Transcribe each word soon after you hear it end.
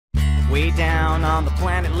Way down on the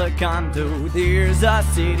planet Lagondo, there's a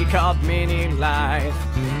city called Minilife.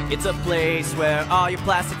 It's a place where all your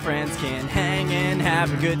plastic friends can hang and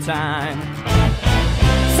have a good time.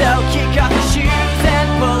 So kick off your shoes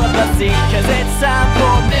and pull up a seat, cause it's time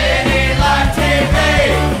for Minilife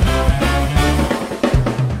TV!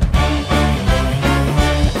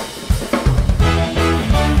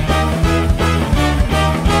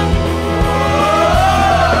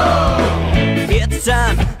 It's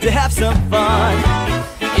time to have some fun.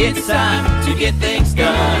 It's time to get things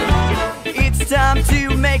done. It's time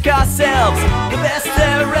to make ourselves the best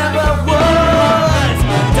there ever was.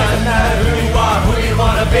 Doesn't matter who you are, who you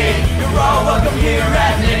wanna be, you're all welcome here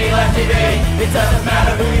at Minilife TV. It doesn't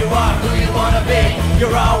matter who you are, who you wanna be,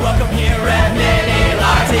 you're all welcome here at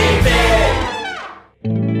Minilife TV.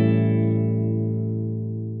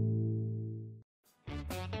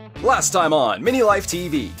 Last time on Minilife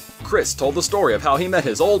TV, Chris told the story of how he met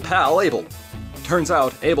his old pal Abel. Turns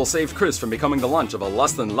out, Abel saved Chris from becoming the lunch of a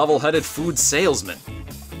less than level-headed food salesman.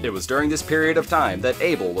 It was during this period of time that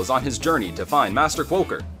Abel was on his journey to find Master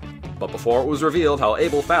Quoker. But before it was revealed how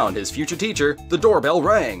Abel found his future teacher, the doorbell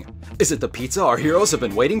rang. Is it the pizza our heroes have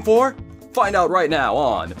been waiting for? Find out right now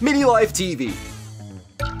on Minilife TV.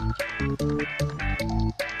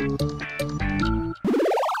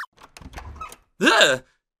 Ugh!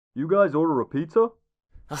 You guys order a pizza?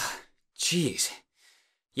 Jeez.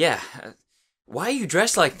 Yeah, why are you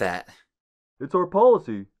dressed like that? It's our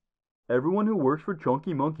policy. Everyone who works for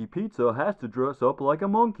Chunky Monkey Pizza has to dress up like a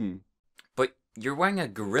monkey. But you're wearing a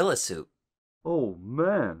gorilla suit. Oh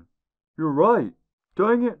man, you're right.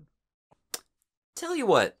 Dang it. Tell you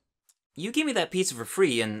what, you give me that pizza for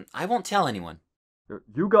free and I won't tell anyone.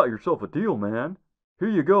 You got yourself a deal, man. Here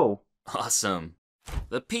you go. Awesome.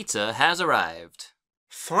 The pizza has arrived.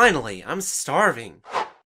 Finally, I'm starving.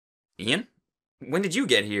 Ian? When did you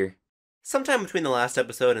get here? Sometime between the last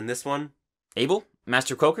episode and this one. Abel?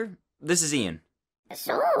 Master Quoker? This is Ian.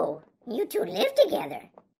 So, you two live together,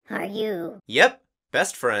 are you? Yep,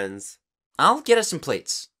 best friends. I'll get us some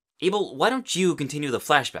plates. Abel, why don't you continue the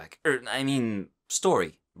flashback?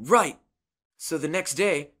 Story. Right. So the next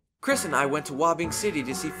day, Chris and I went to Wobbing City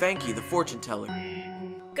to see Fankii the Fortune Teller.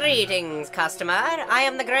 Greetings, customer. I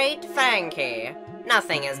am the great Fankii.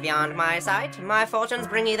 Nothing is beyond my sight. My fortunes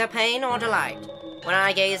bring either pain or delight. When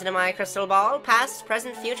I gaze into my crystal ball, past,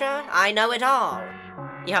 present, future, I know it all.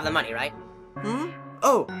 You have the money, right?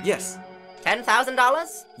 Oh, yes.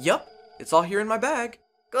 $10,000? Yup. It's all here in my bag.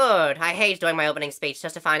 Good. I hate doing my opening speech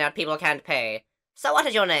just to find out people can't pay. So what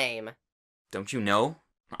is your name? Don't you know?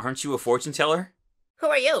 Aren't you a fortune teller? Who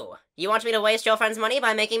are you? You want me to waste your friend's money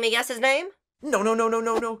by making me guess his name?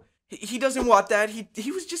 No. He doesn't want that.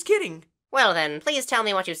 He was just kidding. Well then, please tell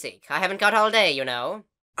me what you seek. I haven't got all day, you know.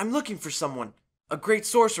 I'm looking for someone. A great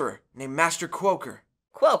sorcerer named Master Quoker.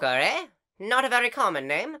 Quoker, eh? Not a very common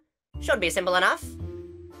name. Should be simple enough.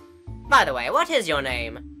 By the way, what is your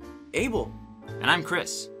name? Abel. And I'm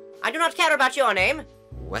Chris. I do not care about your name.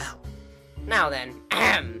 Well. Now then,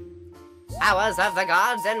 ahem. Powers of the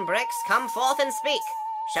gods and bricks, come forth and speak.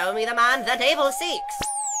 Show me the man that Abel seeks.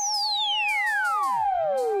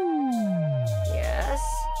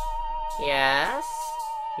 Yes.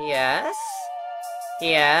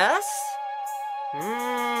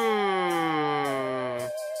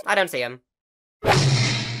 I don't see him.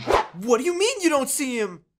 What do you mean you don't see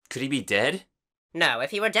him? Could he be dead? No,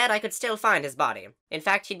 if he were dead, I could still find his body. In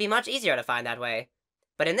fact, he'd be much easier to find that way.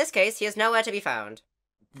 But in this case, he is nowhere to be found.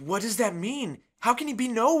 What does that mean? How can he be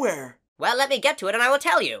nowhere? Well, let me get to it and I will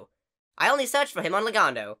tell you. I only searched for him on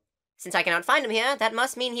Lagondo. Since I cannot find him here, that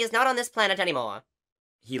must mean he is not on this planet anymore.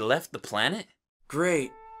 He left the planet?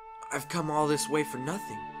 Great. I've come all this way for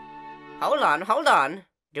nothing. Hold on.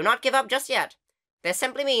 Do not give up just yet. This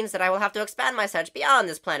simply means that I will have to expand my search beyond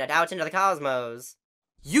this planet out into the cosmos.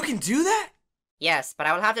 You can do that? Yes, but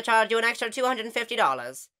I will have to charge you an extra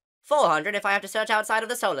 $250. $400 if I have to search outside of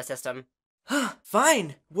the solar system.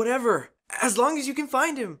 Fine, whatever. As long as you can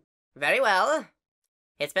find him. Very well.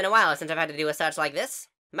 It's been a while since I've had to do a search like this.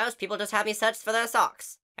 Most people just have me search for their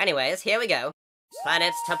socks. Anyways, here we go.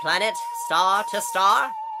 Planet to planet, star to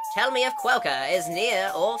star. Tell me if Quoker is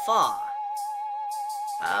near or far.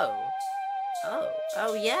 Oh,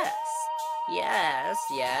 yes. Yes,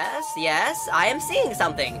 I am seeing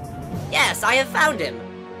something. Yes, I have found him.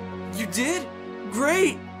 You did?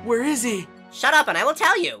 Great! Where is he? Shut up and I will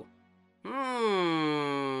tell you.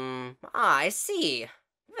 I see.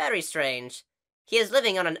 Very strange. He is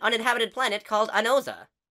living on an uninhabited planet called Anoza.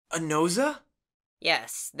 Anoza?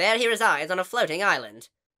 Yes, there he resides on a floating island.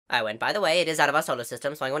 Oh, and by the way, it is out of our solar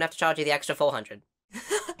system, so I'm going to have to charge you the extra $400.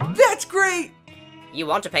 That's great! You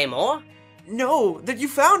want to pay more? No, that you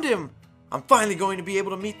found him! I'm finally going to be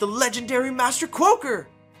able to meet the legendary Master Quoker!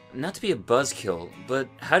 Not to be a buzzkill, but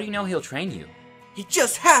how do you know he'll train you? He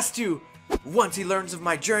just has to! Once he learns of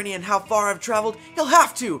my journey and how far I've traveled, he'll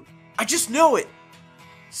have to! I just know it!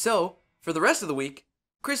 So, for the rest of the week,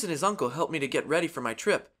 Chris and his uncle helped me to get ready for my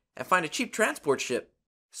trip and find a cheap transport ship.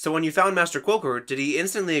 So when you found Master Quoker, did he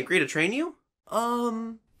instantly agree to train you?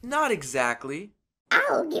 Not exactly.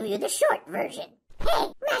 I'll give you the short version.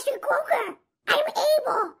 Hey, Master Quoker, I'm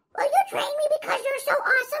Abel. Will you train me because you're so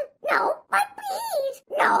awesome? No, but please.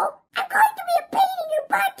 No, I'm going to be a pain in your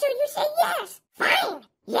butt till you say yes. Fine,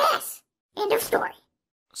 yes. End of story.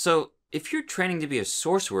 So, if you're training to be a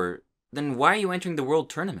sorcerer, then why are you entering the world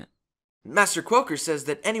tournament? Master Quoker says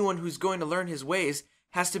that anyone who's going to learn his ways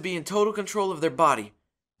has to be in total control of their body,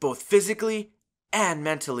 both physically and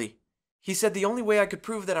mentally. He said the only way I could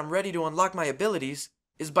prove that I'm ready to unlock my abilities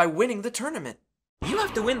is by winning the tournament. You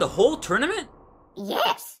have to win the whole tournament?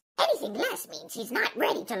 Yes. Anything less means he's not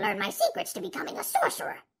ready to learn my secrets to becoming a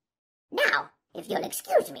sorcerer. Now, if you'll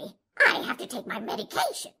excuse me, I have to take my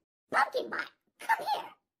medication. Pumpkin Bot, come here.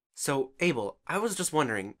 So, Abel, I was just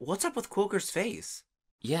wondering, what's up with Quoker's face?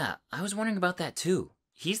 Yeah, I was wondering about that too.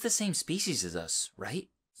 He's the same species as us, right?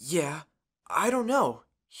 Yeah, I don't know.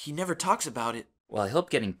 He never talks about it. Well, I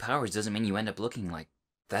hope getting powers doesn't mean you end up looking like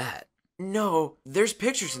that. No, there's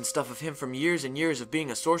pictures and stuff of him from years and years of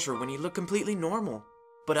being a sorcerer when he looked completely normal.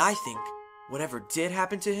 But I think whatever did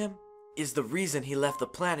happen to him is the reason he left the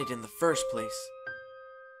planet in the first place.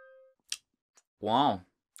 Wow.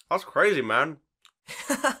 That's crazy, man.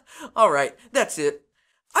 Alright, that's it.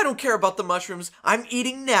 I don't care about the mushrooms. I'm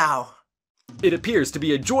eating now. It appears to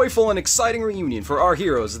be a joyful and exciting reunion for our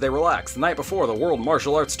heroes as they relax the night before the World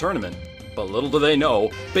Martial Arts Tournament. But little do they know,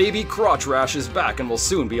 Baby Crotch Rash is back and will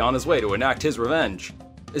soon be on his way to enact his revenge.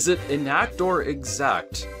 Is it enact or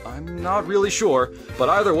exact? I'm not really sure, but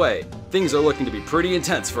either way, things are looking to be pretty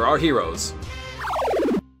intense for our heroes.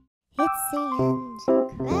 It's the end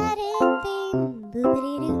credit theme.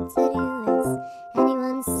 Boopity-doo-doo-doo. Is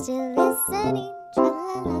anyone still listening?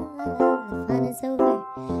 Tra-la-la-la-la. The fun is over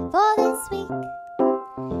for this week.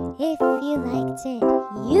 If you liked it,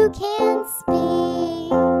 you can speak.